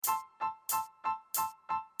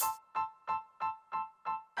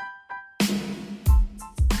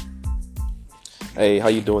Hey, how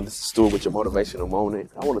you doing? This is Stuart with your motivational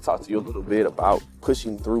moment. I want to talk to you a little bit about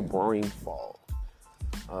pushing through brain fog.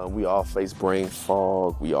 We all face brain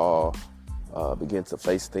fog. We all begin to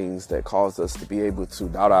face things that cause us to be able to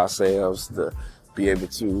doubt ourselves, to be able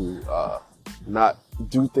to not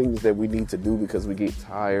do things that we need to do because we get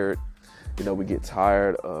tired. You know, we get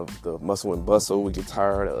tired of the muscle and bustle. We get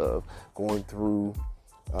tired of going through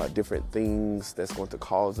different things that's going to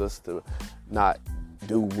cause us to not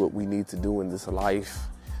do what we need to do in this life.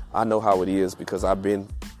 I know how it is because I've been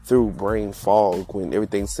through brain fog. When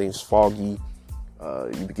everything seems foggy,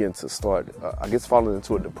 you begin to start, falling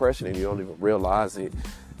into a depression, and you don't even realize it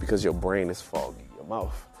because your brain is foggy. Your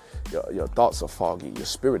mouth, your thoughts are foggy. Your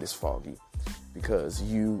spirit is foggy because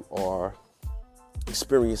you are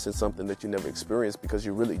experiencing something that you never experienced because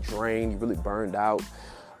you're really drained, you're really burned out.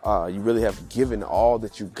 You really have given all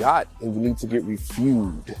that you got, and you need to get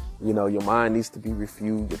refueled. You know, your mind needs to be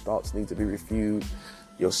refueled. Your thoughts need to be refueled.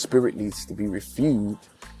 Your spirit needs to be refueled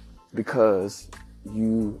because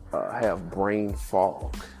you have brain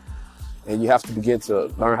fog, and you have to begin to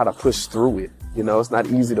learn how to push through it. You know, it's not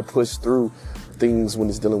easy to push through things when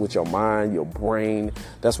it's dealing with your mind, your brain.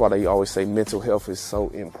 That's why they always say mental health is so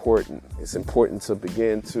important. It's important to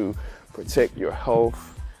begin to protect your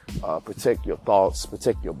health, protect your thoughts,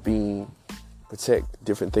 protect your being, protect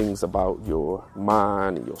different things about your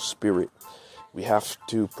mind and your spirit. We have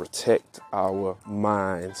to protect our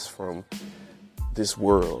minds from this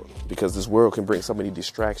world because this world can bring so many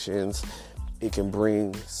distractions. It can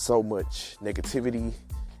bring so much negativity.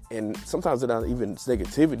 And sometimes it's not even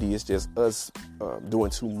negativity, it's just us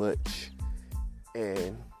doing too much.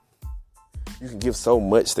 And you can give so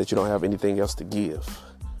much that you don't have anything else to give.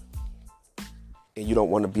 And you don't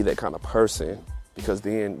want to be that kind of person because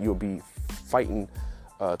then you'll be fighting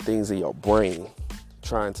things in your brain,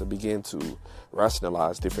 trying to begin to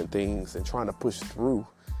rationalize different things and trying to push through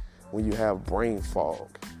when you have brain fog.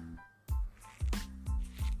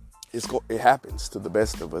 It happens to the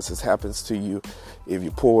best of us. It happens to you if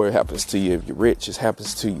you're poor. It happens to you if you're rich. It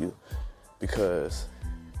happens to you because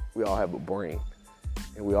we all have a brain,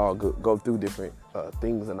 and we all go through different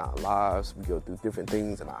things in our lives. We go through different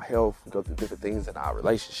things in our health. We go through different things in our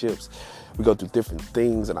relationships. We go through different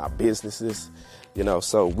things in our businesses. You know,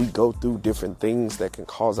 so we go through different things that can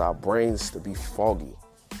cause our brains to be foggy.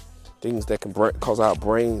 Things that can cause our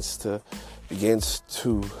brains to begin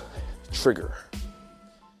to trigger.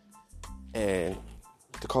 And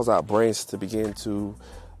to cause our brains to begin to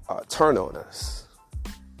turn on us,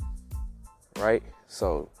 right?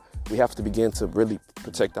 So we have to begin to really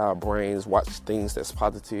protect our brains, watch things that's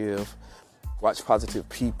positive, watch positive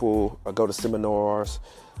people, go to seminars,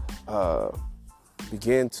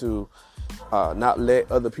 begin to not let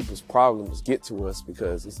other people's problems get to us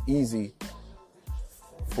because it's easy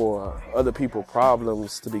for other people's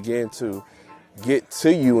problems to begin to get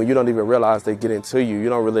to you and you don't even realize they get into you. You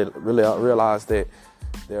don't really realize that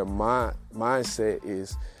their mindset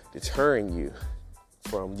is deterring you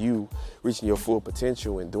from you reaching your full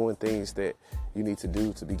potential and doing things that you need to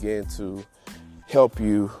do to begin to help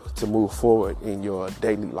you to move forward in your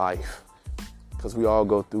daily life. Because we all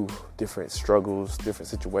go through different struggles, different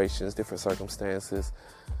situations, different circumstances,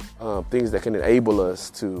 things that can enable us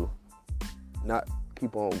to not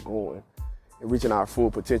keep on going and reaching our full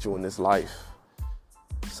potential in this life.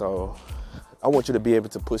 So I want you to be able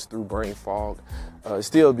to push through brain fog.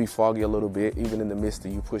 Still be foggy a little bit, even in the midst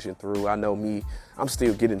of you pushing through. I know me, I'm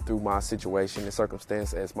still getting through my situation and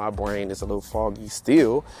circumstance as my brain is a little foggy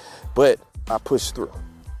still, but I push through.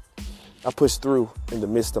 I push through in the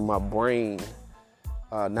midst of my brain,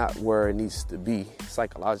 not where it needs to be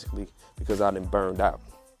psychologically because I done burned out,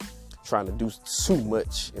 trying to do too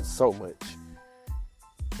much and so much.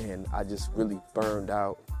 And I just really burned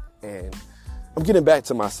out, and I'm getting back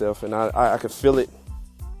to myself, and I can feel it.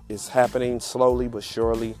 It's happening slowly but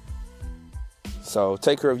surely. So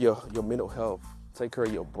take care of your mental health. Take care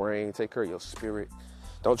of your brain. Take care of your spirit.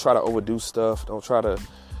 Don't try to overdo stuff. Don't try to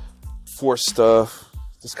force stuff.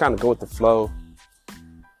 Just kind of go with the flow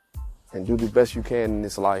and do the best you can in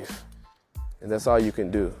this life. And that's all you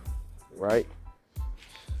can do, right?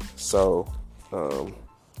 So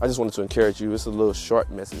I just wanted to encourage you. It's a little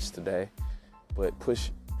short message today, but push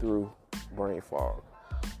through brain fog.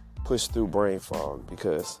 Push through brain fog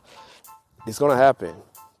because it's going to happen.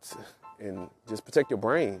 And just protect your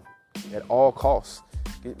brain at all costs.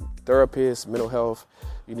 Get a therapist, mental health.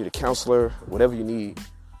 You need a counselor, whatever you need.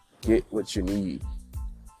 Get what you need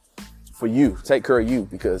for you. Take care of you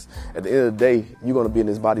because at the end of the day, you're going to be in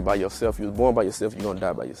this body by yourself. You was born by yourself. You're going to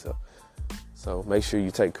die by yourself. So make sure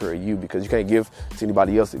you take care of you because you can't give to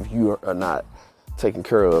anybody else if you are not taken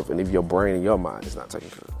care of, and if your brain and your mind is not taken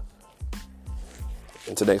care of.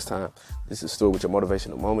 Until next time, this is Stuart with your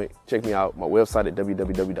motivational moment. Check me out, my website at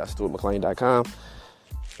www.stuartmcclain.com.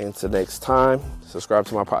 Until next time, subscribe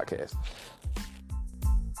to my podcast.